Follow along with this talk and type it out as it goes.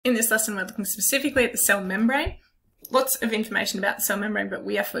In this lesson, we're looking specifically at the cell membrane. Lots of information about the cell membrane, but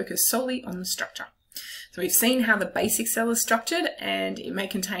we are focused solely on the structure. So we've seen how the basic cell is structured, and it may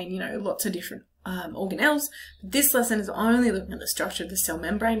contain, lots of different organelles. This lesson is only looking at the structure of the cell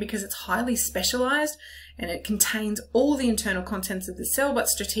membrane because it's highly specialized and it contains all the internal contents of the cell, but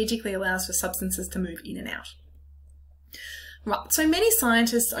strategically allows for substances to move in and out. Right, so many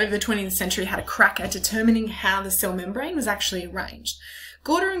scientists over the 20th century had a crack at determining how the cell membrane was actually arranged.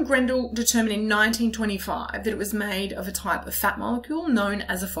 Gorder and Grendel determined in 1925 that it was made of a type of fat molecule known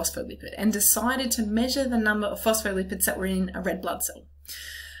as a phospholipid, and decided to measure the number of phospholipids that were in a red blood cell.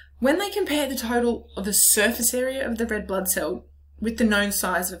 When they compared the total of the surface area of the red blood cell with the known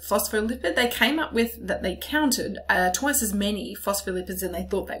size of phospholipid, they came up with that they counted twice as many phospholipids than they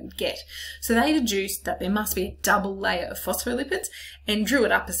thought they would get. So they deduced that there must be a double layer of phospholipids and drew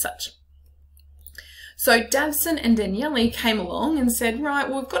it up as such. So Davison and Danieli came along and said, right,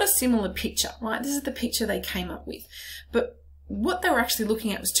 well, we've got a similar picture, right? This is the picture they came up with. But what they were actually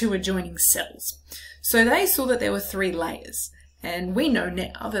looking at was two adjoining cells. So they saw that there were three layers. And we know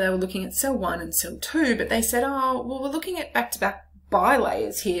now that they were looking at cell 1 and cell 2, but they said, oh, well, we're looking at back-to-back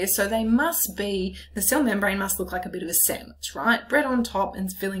bilayers here, so they must be, the cell membrane must look like a bit of a sandwich, right? Bread on top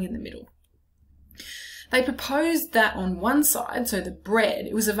and filling in the middle. They proposed that on one side, so the bread,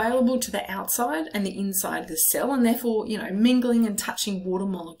 it was available to the outside and the inside of the cell, and therefore, mingling and touching water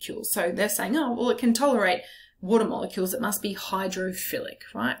molecules. So they're saying, oh, well, it can tolerate water molecules. It must be hydrophilic,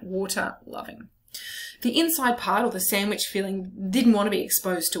 right? Water loving. The inside part, or the sandwich filling, didn't want to be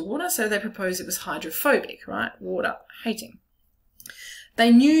exposed to water, so they proposed it was hydrophobic, right? Water hating. They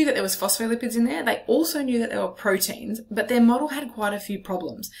knew that there was phospholipids in there. They also knew that there were proteins, but their model had quite a few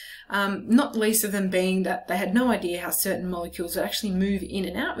problems, not least of them being that they had no idea how certain molecules would actually move in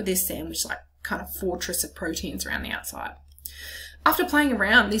and out with this sandwich, like kind of fortress of proteins around the outside. After playing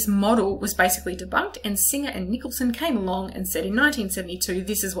around, this model was basically debunked, and Singer and Nicholson came along and said in 1972,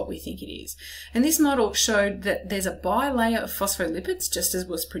 this is what we think it is. And this model showed that there's a bilayer of phospholipids, just as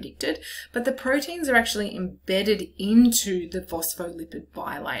was predicted, but the proteins are actually embedded into the phospholipid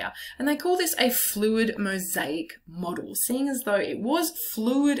bilayer. And they call this a fluid mosaic model, seeing as though it was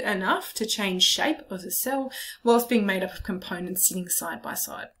fluid enough to change shape of the cell whilst being made up of components sitting side by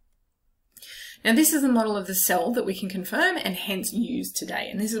side. Now, this is a model of the cell that we can confirm and hence use today,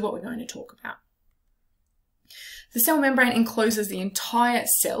 and this is what we're going to talk about. The cell membrane encloses the entire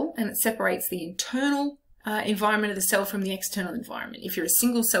cell, and it separates the internal environment of the cell from the external environment. If you're a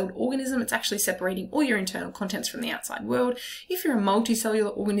single-celled organism, it's actually separating all your internal contents from the outside world. If you're a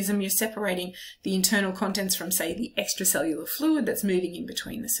multicellular organism, you're separating the internal contents from, say, the extracellular fluid that's moving in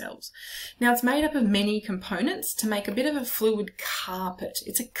between the cells. Now, it's made up of many components to make a bit of a fluid carpet.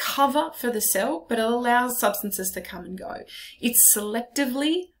 It's a cover for the cell, but it allows substances to come and go. It's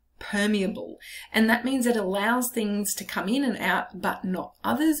selectively permeable, and that means it allows things to come in and out, but not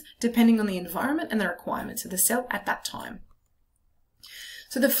others, depending on the environment and the requirements of the cell at that time.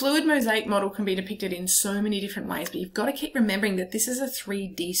 So the fluid mosaic model can be depicted in so many different ways, but you've got to keep remembering that this is a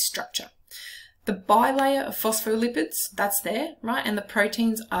 3D structure. The bilayer of phospholipids, that's there, right? And the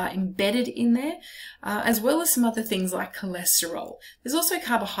proteins are embedded in there, as well as some other things like cholesterol. There's also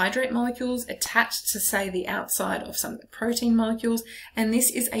carbohydrate molecules attached to, say, the outside of some of the protein molecules, and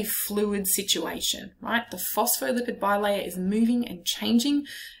this is a fluid situation, right? The phospholipid bilayer is moving and changing,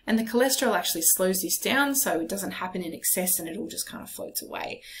 and the cholesterol actually slows this down so it doesn't happen in excess and it all just kind of floats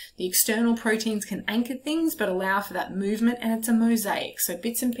away. The external proteins can anchor things but allow for that movement, and it's a mosaic. So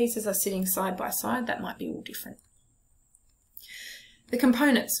bits and pieces are sitting side by side. That might be all different. The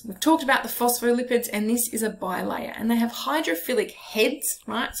components. We've talked about the phospholipids, and this is a bilayer, and they have hydrophilic heads,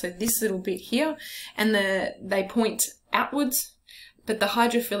 right? So this little bit here, and they point outwards. But the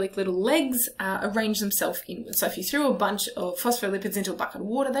hydrophilic little legs arrange themselves inwards. So if you threw a bunch of phospholipids into a bucket of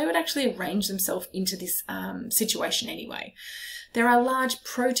water, they would actually arrange themselves into this situation anyway. There are large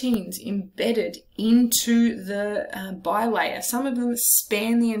proteins embedded into the bilayer. Some of them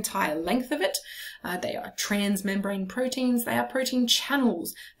span the entire length of it. They are transmembrane proteins. They are protein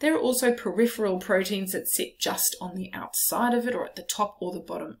channels. There are also peripheral proteins that sit just on the outside of it, or at the top or the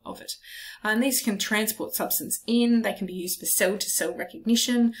bottom of it. And these can transport substance in. They can be used for cell-to-cell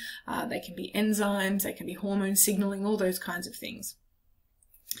recognition. They can be enzymes. They can be hormone signaling, all those kinds of things.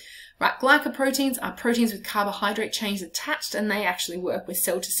 Right, glycoproteins are proteins with carbohydrate chains attached, and they actually work with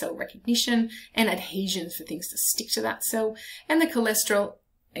cell-to-cell recognition and adhesions for things to stick to that cell. And the cholesterol,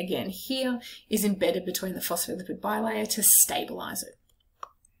 again here, is embedded between the phospholipid bilayer to stabilize it.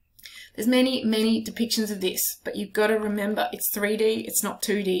 There's many depictions of this, but you've got to remember it's 3D, it's not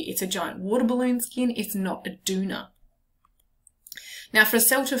 2D, it's a giant water balloon skin, it's not a doona. Now, for a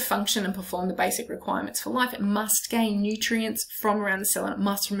cell to function and perform the basic requirements for life, it must gain nutrients from around the cell and it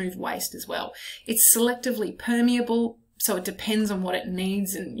must remove waste as well. It's selectively permeable, so it depends on what it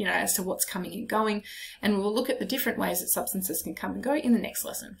needs and, as to what's coming and going. And we'll look at the different ways that substances can come and go in the next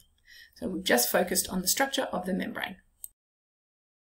lesson. So we've just focused on the structure of the membrane.